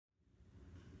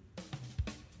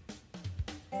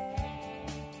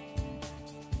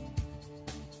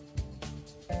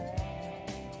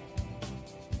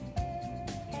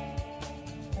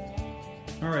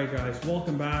Alright guys,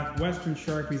 welcome back. Western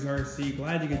Sharpies RC.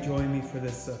 Glad you could join me for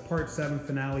this part 7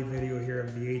 finale video here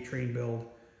of the A-Train build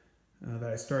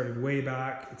that I started way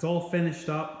back. It's all finished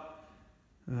up.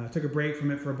 I took a break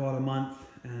from it for about a month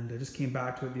and I just came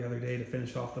back to it the other day to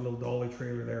finish off the little dolly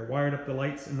trailer there. Wired up the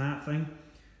lights in that thing.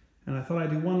 And I thought I'd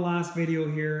do one last video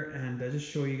here and just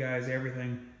show you guys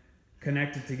everything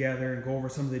connected together and go over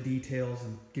some of the details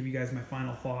and give you guys my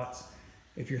final thoughts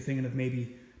if you're thinking of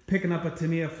maybe picking up a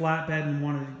Tamiya flatbed and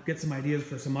want to get some ideas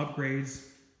for some upgrades.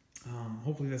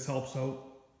 Hopefully this helps out.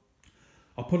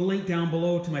 I'll put a link down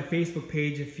below to my Facebook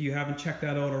page if you haven't checked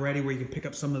that out already, where you can pick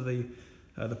up some of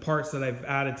the parts that I've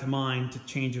added to mine to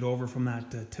change it over from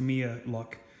that Tamiya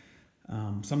look.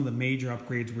 Some of the major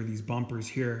upgrades were these bumpers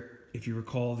here. If you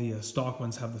recall, the stock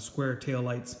ones have the square tail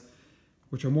lights,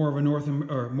 which are more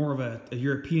of a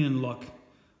European look.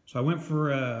 So I went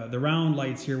for the round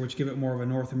lights here, which give it more of a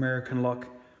North American look.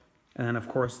 And then of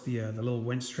course the little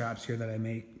winch straps here that I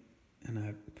make and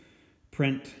I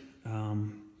print.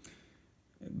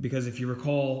 Because if you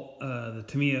recall,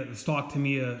 the stock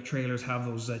Tamiya trailers have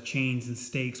those chains and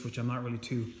stakes, which I'm not really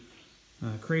too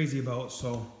crazy about.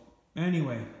 So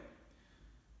anyway,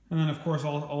 and then of course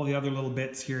all the other little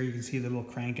bits here. You can see the little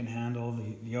crank and handle,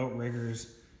 the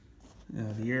outriggers,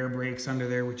 the air brakes under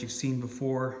there, which you've seen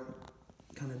before.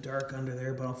 Kind of dark under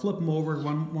there, but I'll flip them over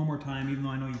one more time, even though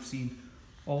I know you've seen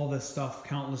all this stuff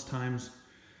countless times.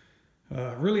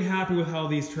 Really happy with how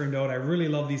these turned out. I really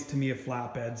love these Tamiya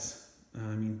flatbeds. I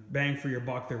mean, bang for your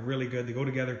buck, they're really good. They go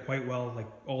together quite well, like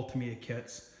all Tamiya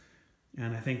kits.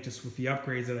 And I think just with the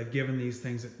upgrades that I've given these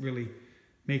things, it really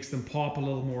makes them pop a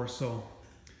little more so.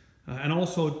 And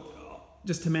also,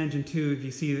 just to mention too, if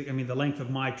you see, I mean, the length of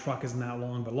my truck isn't that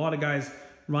long, but a lot of guys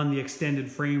run the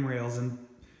extended frame rails and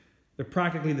they're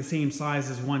practically the same size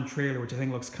as one trailer, which I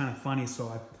think looks kind of funny.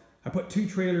 So I put two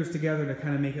trailers together to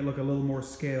kind of make it look a little more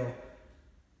scale.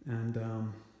 And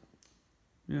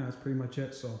yeah, that's pretty much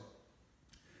it. So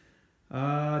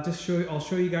I'll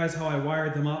show you guys how I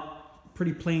wired them up.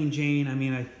 Pretty plain Jane. I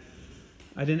mean,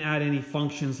 I didn't add any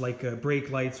functions like brake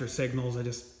lights or signals. I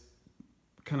just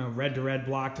kind of red to red,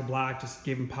 black to black, just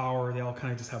gave them power. They all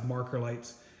kind of just have marker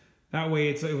lights. That way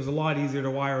it was a lot easier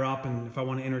to wire up, and if I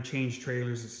want to interchange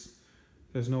trailers,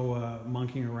 there's no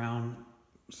monkeying around.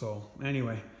 So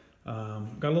anyway,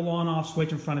 got a little on-off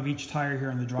switch in front of each tire here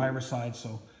on the driver's side,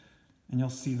 and you'll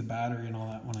see the battery and all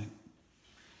that when I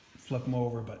flip them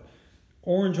over. But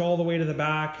orange all the way to the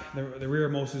back. The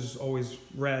rearmost is always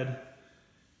red.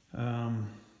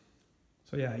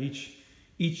 So yeah, each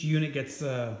unit gets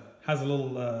has a little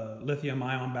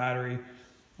lithium-ion battery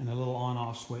and a little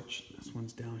on-off switch. This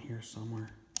one's down here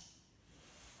somewhere.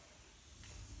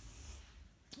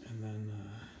 And then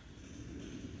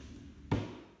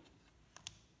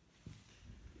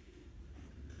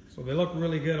so they look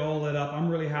really good, all lit up. I'm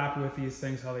really happy with these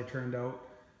things, how they turned out.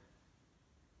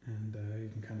 And you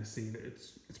can kind of see that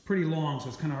it's pretty long, so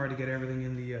it's kind of hard to get everything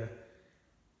in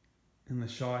the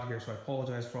shot here. So I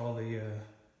apologize for all the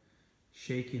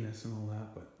shakiness and all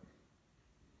that. But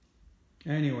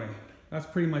anyway, that's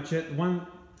pretty much it. One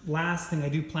last thing I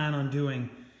do plan on doing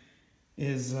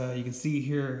is you can see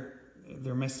here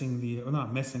they're missing well,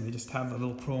 not missing, they just have the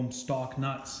little chrome stock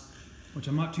nuts, which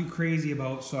I'm not too crazy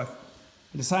about. So I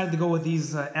decided to go with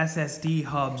these SSD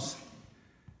hubs.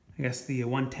 I guess the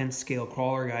 1/10 scale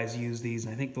crawler guys use these,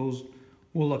 and I think those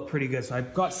will look pretty good. So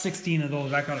I've got 16 of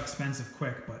those. That got expensive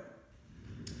quick, but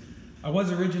I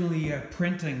was originally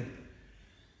printing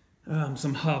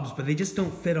some hubs, but they just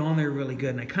don't fit on there really good.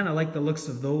 And I kind of like the looks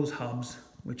of those hubs,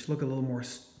 which look a little more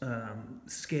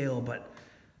scale, but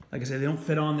like I said, they don't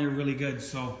fit on there really good.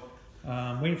 So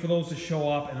waiting for those to show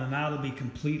up, and then that'll be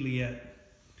completely it.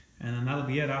 And then that'll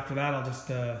be it. After that, I'll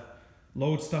just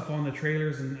load stuff on the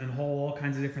trailers and haul all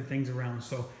kinds of different things around.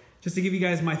 So just to give you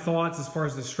guys my thoughts as far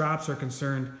as the straps are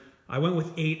concerned, I went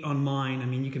with 8 on mine. I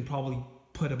mean, you can probably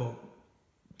put about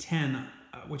 10,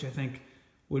 which I think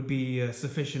would be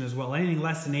sufficient as well. Anything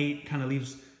less than 8 kind of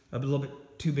leaves a little bit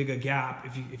too big a gap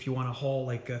if you want to haul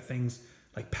like things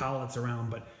like pallets around.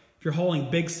 But if you're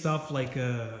hauling big stuff like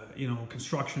you know,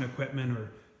 construction equipment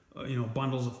or you know,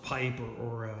 bundles of pipe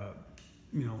or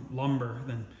you know, lumber,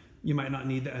 then you might not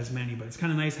need as many. But it's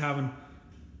kind of nice having,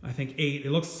 I think, 8.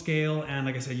 It looks scale, and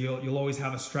like I said, you'll always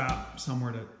have a strap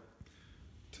somewhere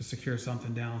to secure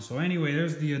something down. So anyway,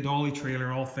 there's the dolly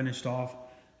trailer all finished off.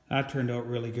 That turned out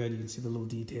really good. You can see the little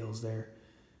details there.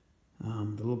 The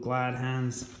little glad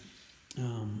hands,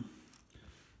 the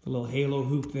little halo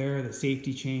hoop there, the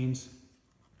safety chains.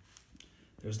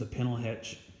 There's the pintle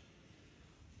hitch.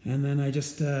 And then I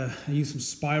just I used some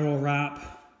spiral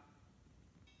wrap,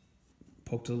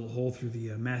 poked a little hole through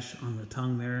the mesh on the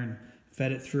tongue there and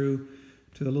fed it through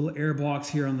to the little air box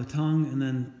here on the tongue, and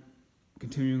then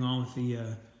continuing on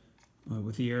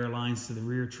with the air lines to the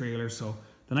rear trailer. So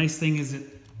the nice thing is it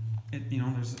you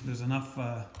know, there's enough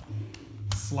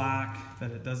slack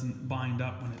that it doesn't bind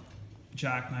up when it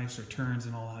jackknifes or turns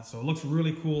and all that. So it looks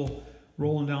really cool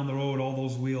rolling down the road, all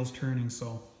those wheels turning.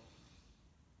 So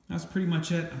that's pretty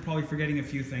much it. I'm probably forgetting a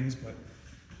few things, but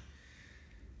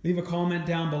leave a comment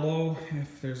down below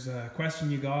if there's a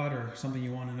question you got or something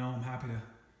you want to know. I'm happy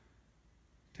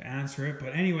to answer it.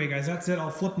 But anyway, guys, that's it. I'll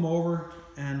flip them over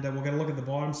and we'll get a look at the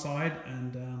bottom side,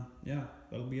 and yeah,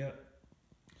 that'll be it.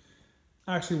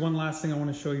 Actually, one last thing I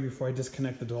want to show you before I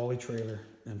disconnect the dolly trailer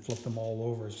and flip them all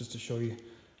over is just to show you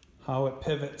how it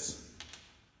pivots.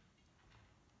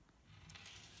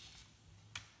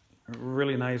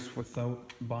 Really nice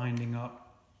without binding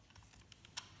up.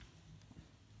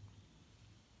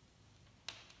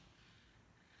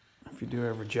 If you do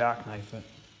ever jackknife it.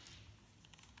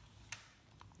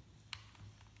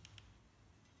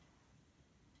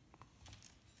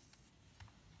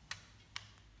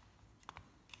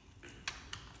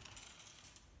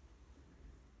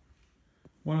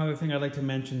 One other thing I'd like to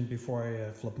mention before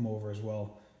I flip them over as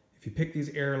well. If you pick these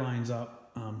air lines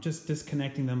up, just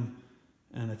disconnecting them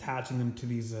and attaching them to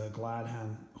these glad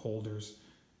hand holders.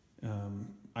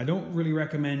 I don't really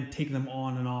recommend taking them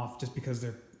on and off just because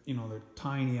they're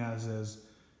tiny as is,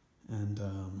 and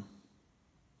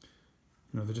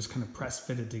they're just kind of press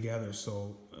fitted together.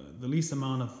 So the least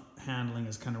amount of handling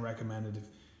is kind of recommended.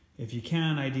 If you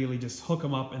can, ideally just hook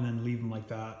them up and then leave them like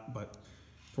that. But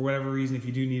for whatever reason, if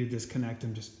you do need to disconnect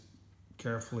them, just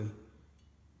carefully,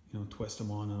 twist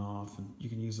them on and off, and you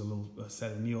can use a little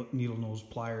set of needle nose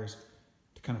pliers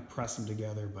to kind of press them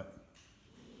together. But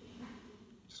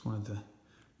just wanted to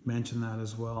mention that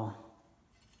as well,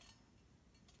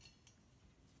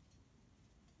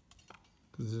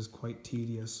 because it is quite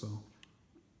tedious. So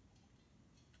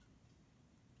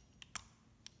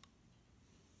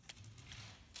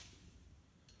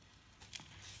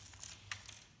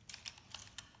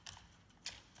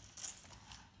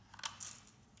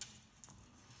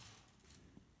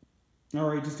all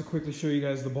right, just to quickly show you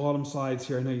guys the bottom sides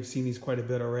here. I know you've seen these quite a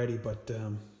bit already, but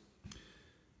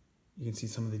you can see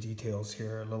some of the details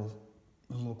here a little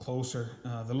closer.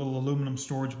 The little aluminum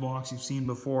storage box you've seen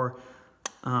before.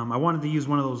 I wanted to use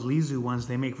one of those Lizu ones.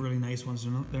 They make really nice ones.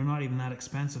 They're not even that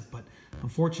expensive, but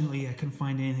unfortunately I couldn't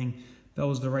find anything that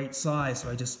was the right size, so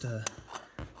I just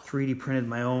 3D printed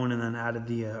my own and then added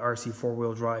the RC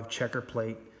four-wheel drive checker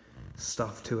plate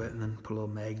stuff to it, and then put a little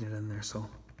magnet in there. So.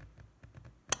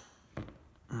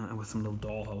 With some little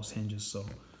dollhouse hinges, so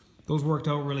those worked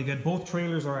out really good. Both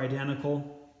trailers are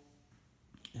identical,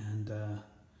 and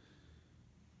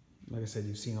like I said,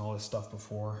 you've seen all this stuff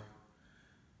before.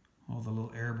 All the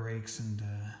little air brakes and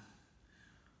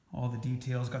all the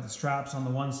details. Got the straps on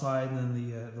the one side, and then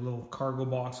the little cargo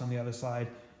box on the other side,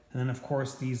 and then of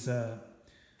course these. I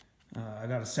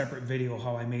got a separate video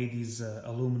how I made these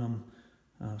aluminum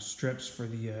strips for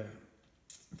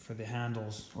the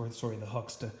handles, or sorry, the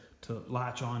hooks to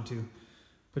latch onto.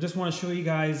 But just want to show you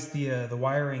guys the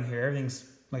wiring here. Everything's,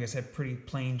 like I said, pretty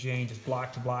plain Jane, just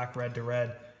black to black, red to red,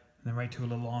 and then right to a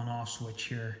little on off switch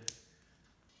here.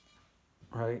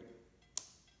 Right,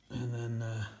 and then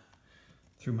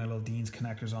threw my little Dean's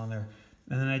connectors on there,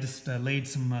 and then I just laid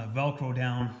some Velcro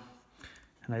down,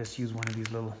 and I just used one of these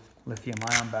little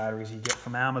lithium-ion batteries you get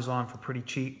from Amazon for pretty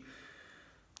cheap.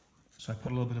 So I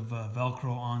put a little bit of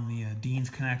Velcro on the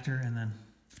Dean's connector, and then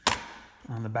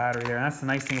on the battery there. And that's the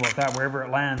nice thing about that. Wherever it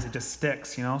lands, it just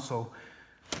sticks, So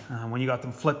when you got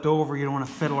them flipped over, you don't want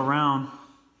to fiddle around.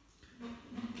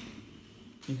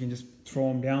 You can just throw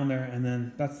them down there, and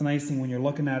then that's the nice thing when you're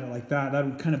looking at it like that. That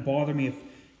would kind of bother me if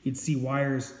you'd see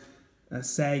wires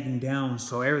sagging down.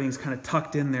 So everything's kind of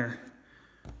tucked in there,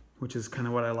 which is kind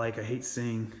of what I like. I hate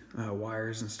seeing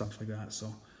wires and stuff like that.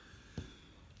 So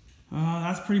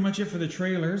that's pretty much it for the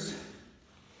trailers.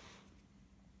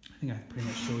 I think I've pretty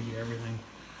much showed you everything.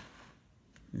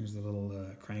 Here's the little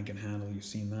crank and handle. You've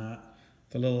seen that.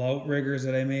 The little outriggers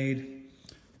that I made.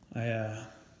 I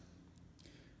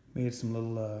made some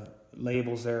little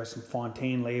labels there, some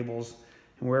Fontaine labels.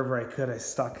 And wherever I could, I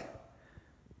stuck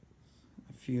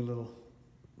a few little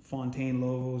Fontaine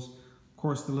logos. Of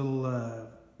course, the little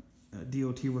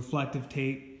DOT reflective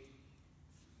tape.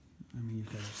 I mean, you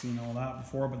guys have seen all that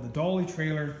before. But the dolly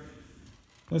trailer,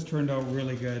 this turned out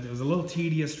really good. It was a little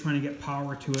tedious trying to get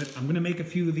power to it. I'm going to make a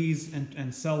few of these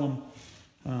and sell them.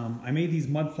 I made these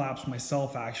mud flaps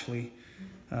myself, actually,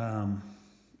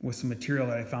 with some material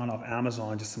that I found off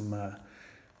Amazon, just some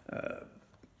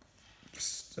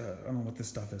I don't know what this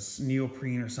stuff is,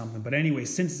 neoprene or something. But anyway,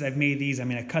 since I've made these, I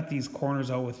mean, I cut these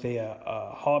corners out with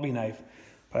a hobby knife,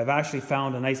 but I've actually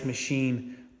found a nice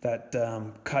machine that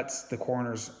cuts the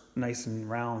corners nice and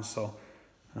round. So,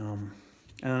 and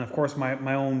then of course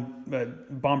my own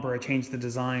bumper, I changed the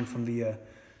design from the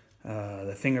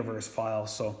Thingiverse file.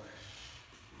 So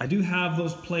I do have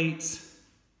those plates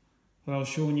that I was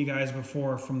showing you guys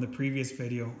before from the previous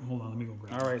video. Hold on, let me go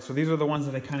grab. All right, so these are the ones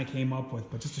that I kind of came up with,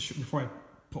 but just to before I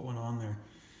put one on there,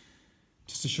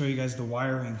 just to show you guys the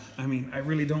wiring. I mean, I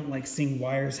really don't like seeing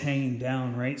wires hanging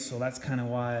down, right? So that's kind of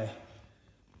why,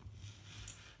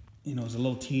 you know, it's a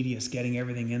little tedious getting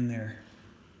everything in there.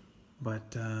 But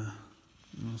you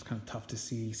know, it's kind of tough to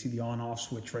see. You see the on-off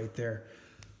switch right there.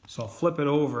 So I'll flip it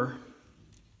over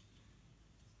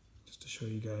just to show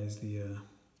you guys the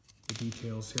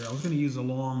details here. I was going to use a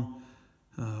long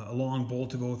bolt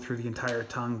to go through the entire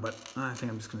tongue, but I think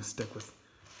I'm just going to stick with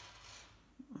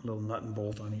a little nut and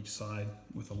bolt on each side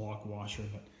with a lock washer.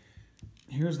 But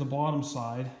here's the bottom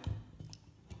side,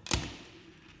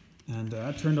 and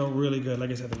that turned out really good.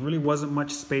 Like I said, there really wasn't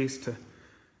much space to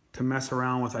mess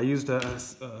around with. I used a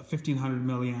 1500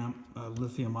 milliamp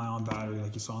lithium ion battery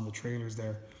like you saw in the trailers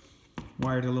there.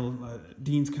 Wired a little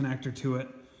Dean's connector to it,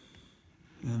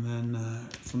 and then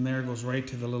from there it goes right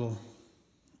to the little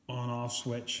on-off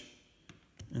switch,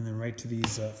 and then right to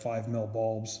these 5mm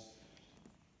bulbs,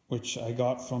 which I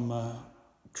got from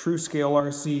True Scale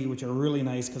RC, which are really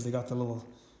nice because they got the little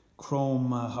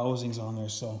chrome housings on there.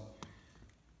 So,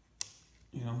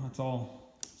 you know, that's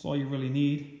all you really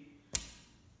need.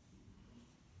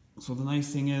 So the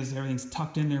nice thing is everything's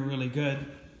tucked in there really good.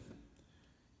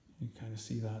 You kind of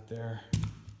see that there.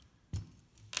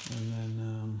 And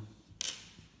then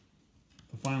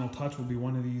the final touch will be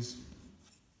one of these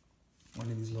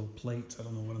little plates. I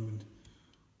don't know what I'm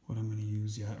going to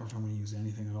use yet, or if I'm going to use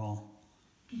anything at all.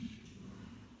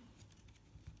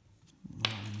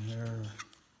 That one there,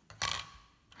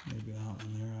 maybe that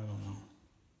one there, I don't know.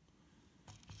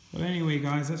 But anyway,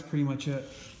 guys, that's pretty much it.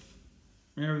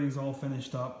 Everything's all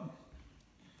finished up.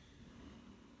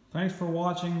 Thanks for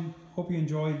watching. Hope you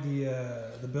enjoyed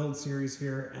the build series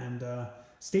here, and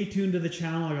stay tuned to the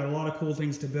channel. I got a lot of cool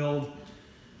things to build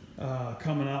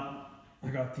coming up. I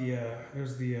got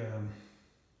there's the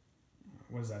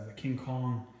what is that? The King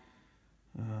Kong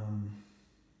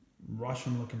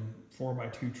Russian looking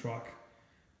 4x2 truck.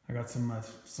 I got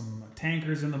some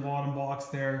tankers in the bottom box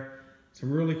there.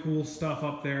 Some really cool stuff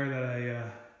up there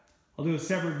that I'll do a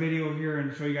separate video here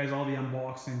and show you guys all the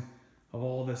unboxing of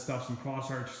all this stuff. Some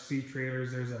cross-arch C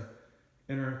trailers. There's a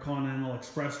Intercontinental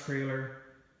Express trailer.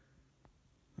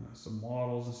 Some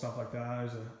models and stuff like that.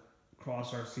 There's a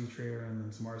cross-arch C trailer, and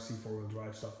then some RC four-wheel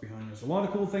drive stuff behind there. So a lot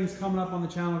of cool things coming up on the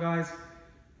channel, guys.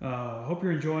 Hope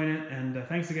you're enjoying it, and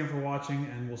thanks again for watching,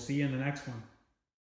 and we'll see you in the next one.